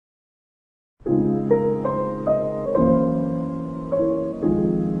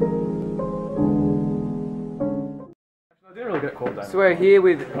Damian. So we're here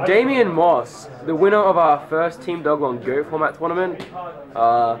with Damian Moss, the winner of our first Team Doglong Go format tournament.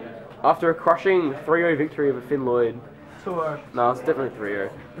 After a crushing 3-0 victory over Finn Lloyd. 2-0. No, it's definitely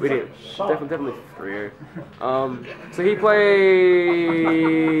 3-0. We did. Definitely 3-0. So he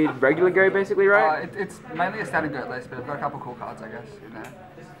played regular Go basically, right? It's mainly a standard Go list, but I've got a couple cool cards, I guess, in there.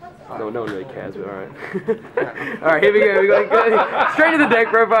 No one really cares, but alright. Alright, here we go. We got straight to the deck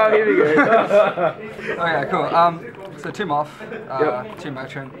profile. Here we go. Okay, cool. So 2 Moth, 2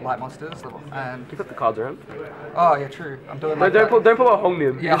 Merchant, Light Monsters, and... You flip the cards around. Oh, yeah, true. I'm doing like don't pull a Hong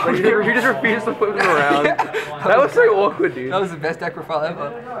Nim. Yeah. You just refuse to flip them around. That was so awkward, dude. That was the best deck profile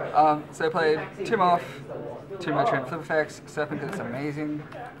ever. So I played 2 Moth, 2 Merchant, Flip Effects, Serpent because it's amazing.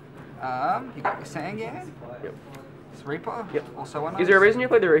 You got your Sangan. Yep. Reaper, yep. Also one. Is there a reason you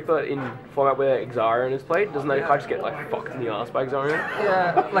play the Reaper in format where Exarian is played? Doesn't that card just get like fucked in the ass by Exarian?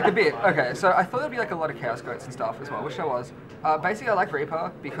 Yeah, like a bit. Okay, so I thought there'd be like a lot of Chaos Goats and stuff as well, which there was. Basically, I like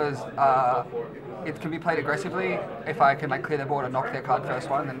Reaper because it can be played aggressively if I can like clear their board and knock their card first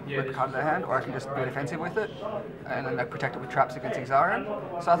one, and then rip a card in their hand, or I can just be defensive with it and then like, protect it with traps against Exarian.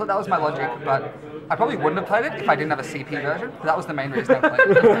 So I thought that was my logic, but I probably wouldn't have played it if I didn't have a CP version. That was the main reason I played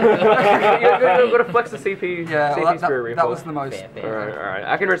it. You've got to flex the CP. Yeah, CP well, that was the most. Alright.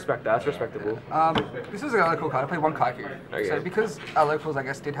 I can respect that. That's respectable. This was another cool card. I played 1 Kaiku. Okay. So because our locals, I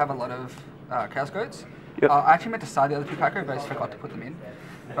guess, did have a lot of Chaos Goats, yep. I actually meant to side the other 2 Kaiku, but I just forgot to put them in.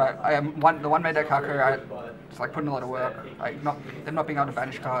 But the one made deck Kaiku, I just like put in a lot of work, like them not being able to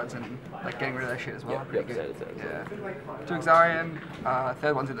banish cards and like getting rid of their shit as well. Yep. Yeah. 2 Exarian,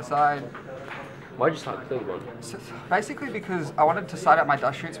 3rd one's in the side. Why'd you start the 3rd one? So basically because I wanted to side out my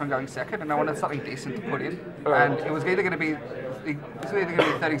dust shoots when going 2nd, and I wanted something decent to put in. And it was either going to be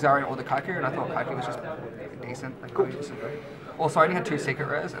 3rd Exarian or the Kaiku, and I thought Kaiku was just decent. Like, cool. Also, I only had 2 secret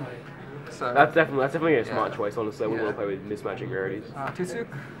rares, and so that's definitely a smart choice. Honestly, I wouldn't want to play with mismatching rarities. 2 Suk.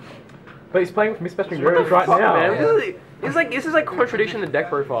 But he's playing with mismatching rarities right now. Man. Yeah. This is like contradiction in the deck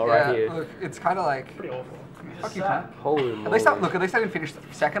profile right here. Look, it's kind of like. Pretty awful. Fuck you, man. Holy at least I didn't finish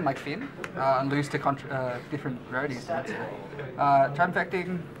 2nd like Finn and lose to different rarities.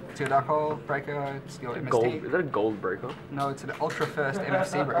 Transfecting, it's your Dark Hole Breaker, it's your MST. Gold, is that a gold breaker? No, it's an Ultra First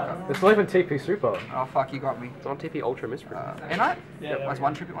MFC Breaker. It's not even TP Super. Oh fuck, you got me. It's on TP Ultra Mystery. Enite? Yep. That's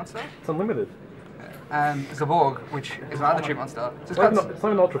 1 tribute monster. It's unlimited. And Zaborg, which is another tribute monster. It's not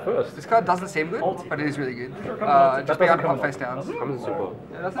even Ultra First. This card doesn't seem good, but it is really good. Just be able to pop face downs. Comes in Super.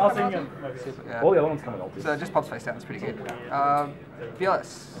 Yeah, that's All the other ones come in Ultra. So just pops face down, it's pretty good.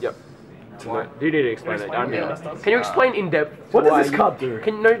 VLS. Yep. Do you need to explain that? Can you explain in depth? What does this card do?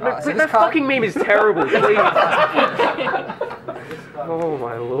 That fucking meme is terrible. Please. Oh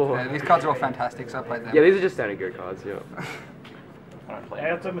my lord. Yeah, these cards are all fantastic, so I played them. Yeah, these are just standard Go cards. Yeah. I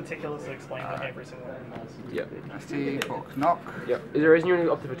have to meticulously explain what every single one does. Yep. ST, Book, Knock. Yep. Is there a reason you only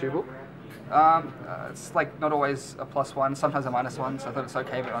opted for 2 book? It's like not always a +1, sometimes a -1, so I thought it's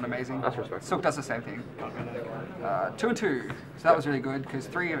okay but not amazing. That's respectable. Silk does the same thing. 2 and 2, so that was really good because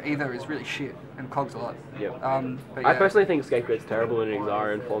 3 of either is really shit and clogs a lot. Yep. But yeah. I personally think Scapegoat's terrible in an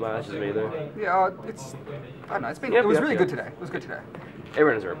Exarian format. That's just me though. Yeah, I don't know. It was really good today. It was good today.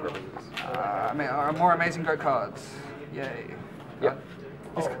 Everyone has their own preferences. More amazing Goat cards. Yay. Yep.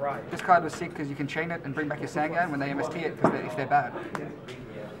 This card was sick because you can chain it and bring back your Sangan when they MST it if they're bad.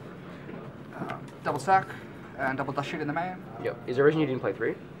 Double sack and double dust shoot in the main. Yep. Is there a reason you didn't play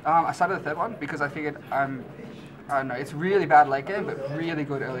 3? I started the 3rd one because I figured I don't know, it's really bad late game but really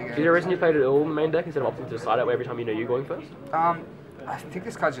good early game. Is there a reason you played it all in the main deck instead of opting to side out every time you know you're going first? I think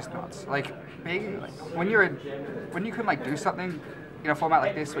this card's just nuts. Like being when you can like do something in a format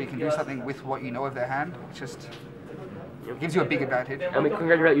like this where you can do something with what you know of their hand, it's just it gives you a big advantage. And we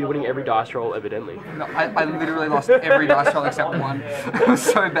congratulate you winning every dice roll, evidently. No, I literally lost every dice roll except 1. It was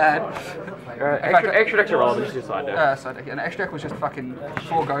so bad. Extra deck to roll, just your side deck. Side deck. And the extra deck was just fucking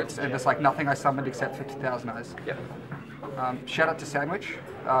 4 goats and just like nothing I summoned except 50,000 eyes. Yep. Shout out to Sandwich.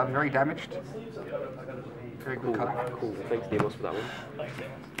 Very damaged. Very good card. Cool. Thanks, Demos, for that one.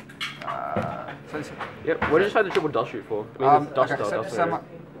 Yep. What did you decide the triple dust shoot for? I mean,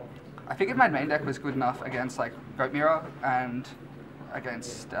 I figured my main deck was good enough against like Goat Mirror and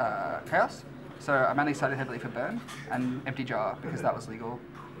against Chaos, so I mainly started heavily for Burn and Empty Jar because that was legal.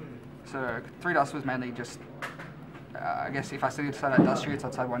 So 3 dust was mainly just, I guess if I still decided at dust shoots,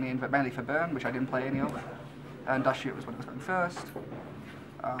 I'd side 1 in, but mainly for Burn, which I didn't play any of. And dust shoot was when it was going first.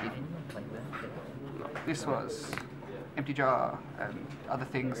 This was Empty Jar and other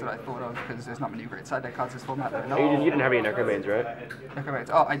things that I thought of because there's not many great side deck cards in this format. You didn't have any Necromanes, right? Necromanes.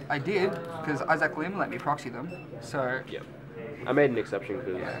 Oh, I did because Isaac Lim let me proxy them. So yep. I made an exception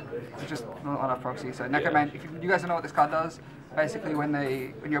because It's just not enough proxy. So Necroman, if you guys don't know what this card does, basically when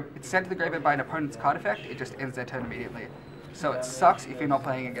it's sent to the graveyard by an opponent's card effect, it just ends their turn immediately. So it sucks if you're not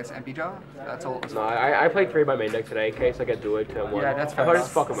playing against MP Jar. That's all. No, I played 3 by main deck today in case I get duoed turn 1. Yeah, that's fair. I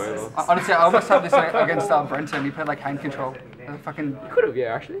just fuck him over. Honestly, I almost had this against Brenton. He played like hand control. Fucking. Could have,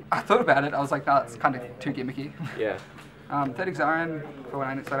 yeah, actually. I thought about it. I was like, nah, it's kind of too gimmicky. Yeah. Third Exarian for when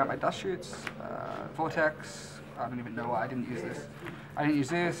I set up my dust shoots. Vortex. I don't even know why I didn't use this. I didn't use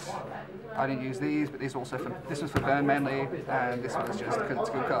this. I didn't use these, but these also for this was for burn mainly, and this was just because it's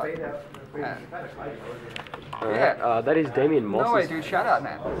a good card. Yeah. That is Damian Moss. No way, dude! Shout out,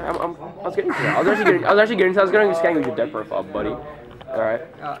 man. I was getting to that. I was actually getting to that. I was going to scan with your deck profile, buddy. Alright.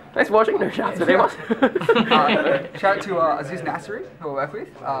 Thanks for watching. No shouts today, Moss. Shout out to Aziz Nassery, who I work with,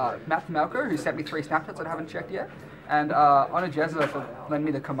 Matt Malco, who sent me 3 snapshots that I haven't checked yet, and Honor Jezza for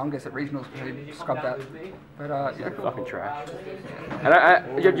lending me the Comungus at regionals, because he scrubbed that. But yeah, cool. Fucking trash.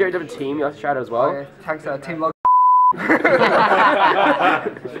 And you have a team you have to shout out as well? Yeah, thanks, Team Log. Check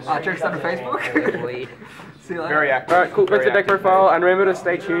us out on Facebook. See you later. Very active. Alright, cool. That's the deck profile, and remember to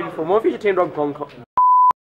stay tuned for more future Team Doglong